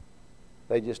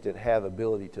they just didn't have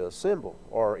ability to assemble,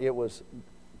 or it was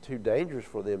too dangerous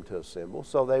for them to assemble,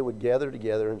 so they would gather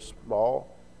together in small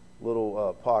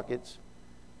little pockets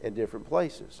in different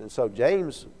places. And so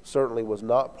James certainly was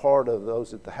not part of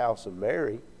those at the house of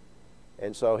Mary,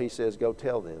 and so he says, go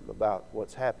tell them about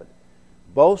what's happened.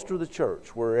 Bolster the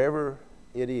church wherever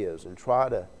it is and try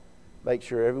to make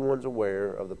sure everyone's aware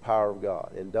of the power of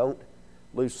God. And don't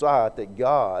lose sight that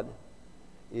God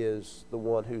is the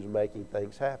one who's making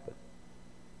things happen.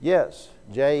 Yes,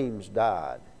 James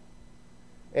died.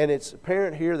 And it's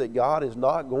apparent here that God is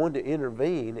not going to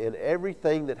intervene in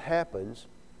everything that happens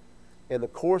in the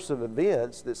course of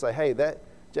events that say, hey, that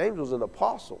James was an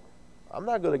apostle. I'm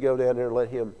not going to go down there and let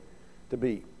him to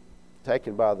be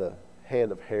taken by the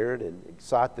hand of Herod and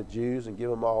excite the Jews and give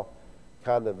them all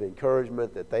kind of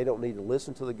encouragement that they don't need to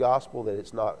listen to the gospel, that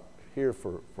it's not here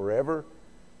for forever.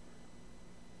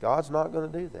 God's not going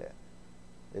to do that.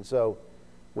 And so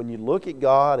when you look at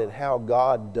God and how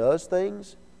God does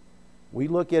things, we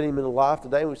look at Him in life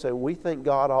today and we say, we think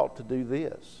God ought to do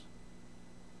this.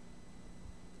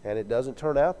 And it doesn't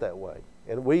turn out that way.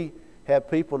 And we have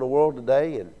people in the world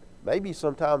today, and maybe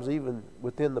sometimes even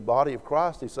within the body of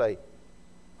Christ, who say,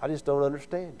 I just don't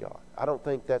understand God. I don't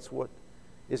think that's what...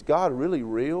 Is God really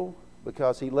real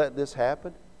because He let this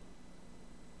happen?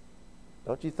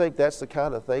 Don't you think that's the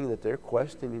kind of thing that they're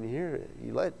questioning here?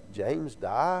 You let James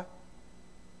die,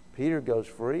 Peter goes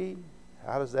free.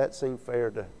 How does that seem fair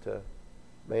to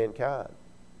mankind?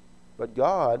 But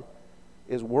God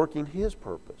is working His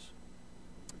purpose.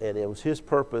 And it was His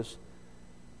purpose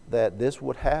that this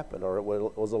would happen, or it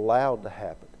was allowed to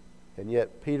happen. And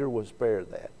yet Peter was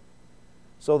spared that.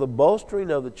 So the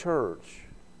bolstering of the church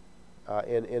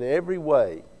in every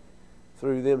way,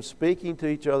 through them speaking to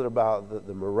each other about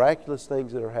the miraculous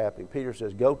things that are happening. Peter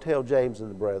says, go tell James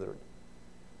and the brethren.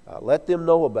 Let them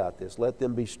know about this. Let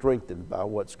them be strengthened by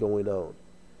what's going on.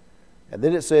 And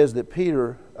then it says that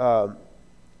Peter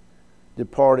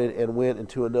departed and went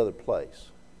into another place.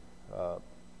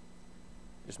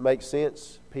 Just makes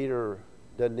sense. Peter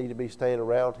doesn't need to be staying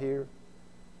around here.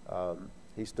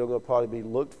 He's still going to probably be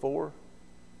looked for.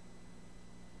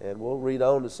 And we'll read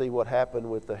on to see what happened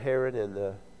with the Herod and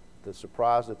the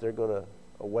surprise that they're going to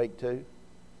awake to.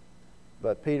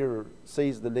 But Peter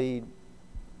sees the need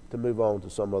to move on to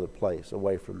some other place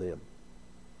away from them.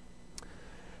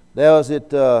 Now as it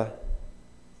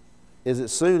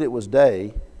soon it was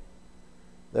day,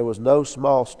 there was no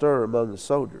small stir among the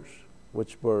soldiers,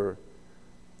 which were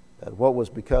what was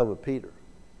become of Peter.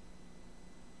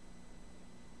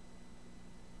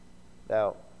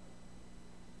 Now,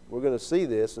 we're going to see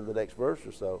this in the next verse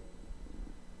or so.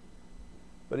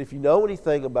 But if you know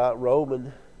anything about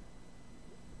Roman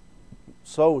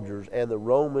soldiers and the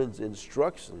Romans'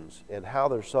 instructions and how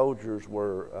their soldiers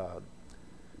were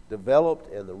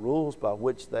developed and the rules by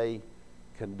which they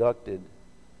conducted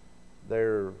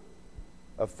their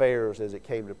affairs as it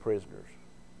came to prisoners.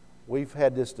 We've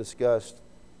had this discussed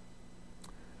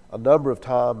a number of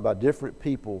times by different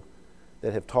people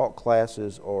that have taught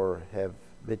classes or have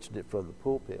mentioned it from the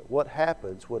pulpit. What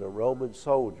happens when a Roman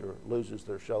soldier loses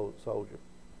their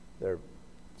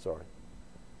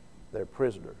their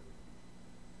prisoner?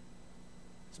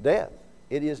 It's death.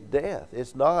 It is death.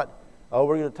 It's not, oh,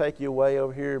 we're going to take you away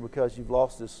over here because you've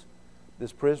lost this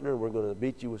prisoner. We're going to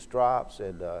beat you with stripes,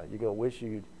 and you're going to wish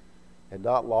you had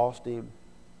not lost him,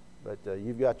 but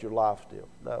you've got your life still.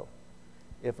 No.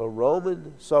 If a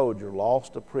Roman soldier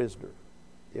lost a prisoner,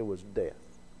 it was death.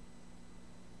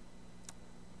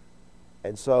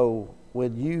 And so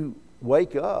when you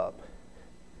wake up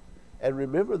and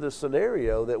remember the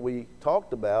scenario that we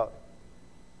talked about,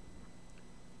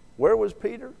 where was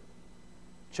Peter?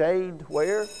 Chained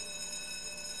where?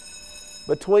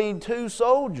 Between two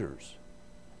soldiers.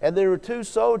 And there were two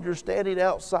soldiers standing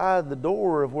outside the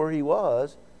door of where he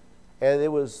was, and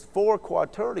it was 4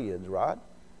 quaternions, right,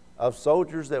 of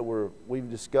soldiers that we've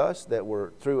discussed, that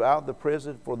were throughout the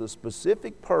prison for the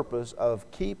specific purpose of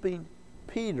keeping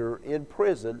Peter in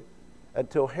prison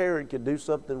until Herod could do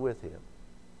something with him.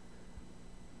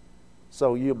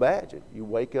 So you imagine, you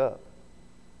wake up,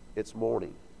 it's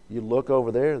morning, you look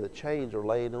over there, the chains are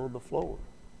laying on the floor.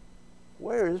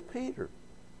 Where is Peter?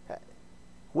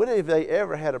 When have they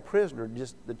ever had a prisoner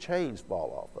just the chains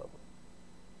fall off of him?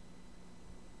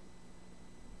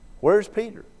 Where's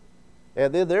Peter?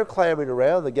 And then they're clamoring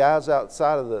around. The guys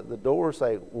outside of the door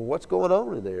say, well, what's going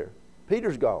on in there?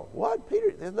 Peter's gone. What?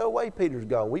 Peter? There's no way Peter's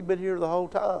gone. We've been here the whole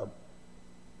time.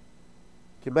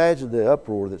 Can you imagine the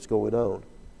uproar that's going on?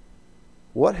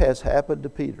 What has happened to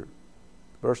Peter?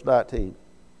 Verse 19.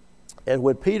 And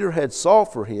when Peter had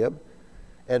sought for him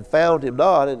and found him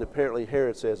not, and apparently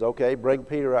Herod says, okay, bring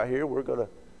Peter out here. We're going to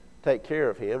take care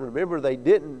of him. Remember, they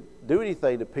didn't do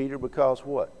anything to Peter because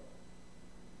what?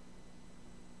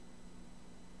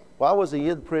 Why was he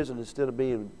in prison instead of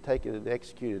being taken and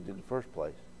executed in the first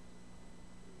place?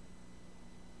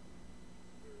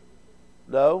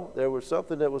 No, there was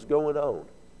something that was going on.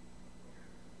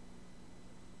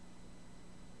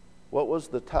 What was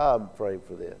the time frame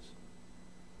for this?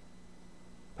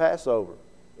 Passover.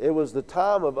 It was the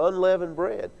time of unleavened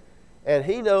bread. And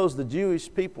he knows the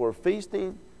Jewish people are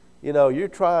feasting. You know, you're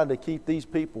trying to keep these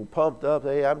people pumped up.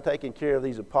 Hey, I'm taking care of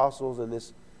these apostles and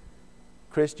this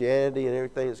Christianity and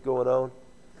everything that's going on.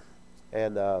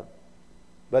 And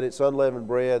but it's unleavened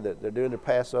bread, that they're doing their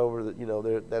Passover, that, you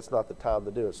know, that's not the time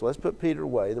to do it. So let's put Peter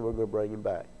away, then we're going to bring him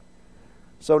back.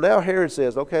 So now Herod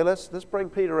says, okay, let's bring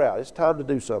Peter out. It's time to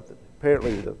do something.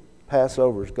 Apparently the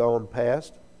Passover's gone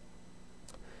past.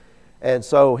 And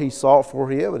so he sought for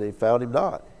him, and he found him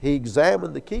not. He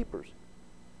examined the keepers.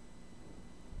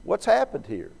 What's happened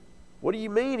here? What do you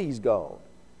mean he's gone?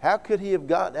 How could he have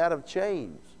gotten out of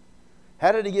chains?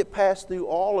 How did he get past through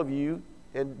all of you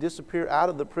and disappear out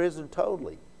of the prison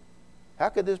totally? How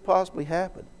could this possibly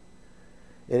happen?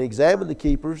 And he examined the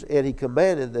keepers, and he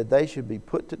commanded that they should be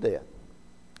put to death,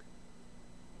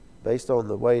 based on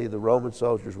the way the Roman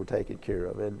soldiers were taken care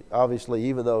of. And obviously,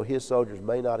 even though his soldiers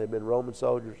may not have been Roman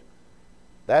soldiers,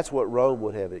 that's what Rome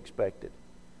would have expected.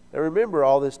 Now remember,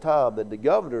 all this time that the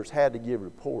governors had to give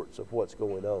reports of what's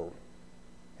going on.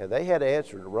 And they had to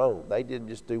answer to Rome. They didn't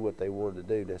just do what they wanted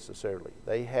to do necessarily.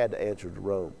 They had to answer to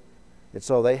Rome. And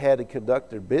so they had to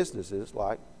conduct their businesses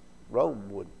like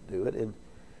Rome would do it. And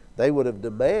they would have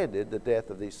demanded the death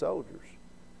of these soldiers.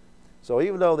 So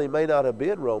even though they may not have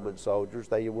been Roman soldiers,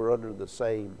 they were under the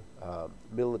same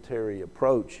military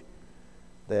approach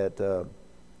that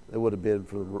it would have been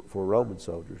for Roman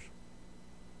soldiers.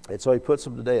 And so he puts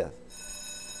them to death.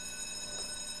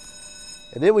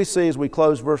 And then we see, as we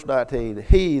close verse 19,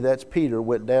 he, that's Peter,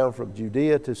 went down from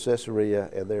Judea to Caesarea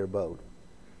and there abode.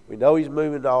 We know he's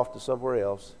moving off to somewhere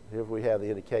else. Here we have the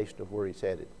indication of where he's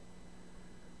headed.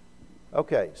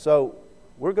 Okay, so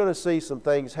we're going to see some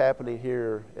things happening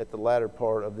here at the latter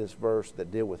part of this verse that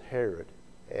deal with Herod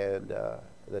and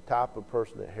the type of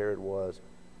person that Herod was.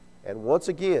 And once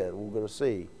again, we're going to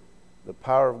see the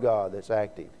power of God that's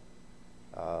acting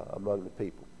among the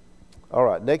people. All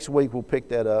right, next week we'll pick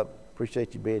that up.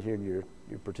 Appreciate you being here and your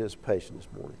participation this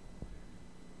morning.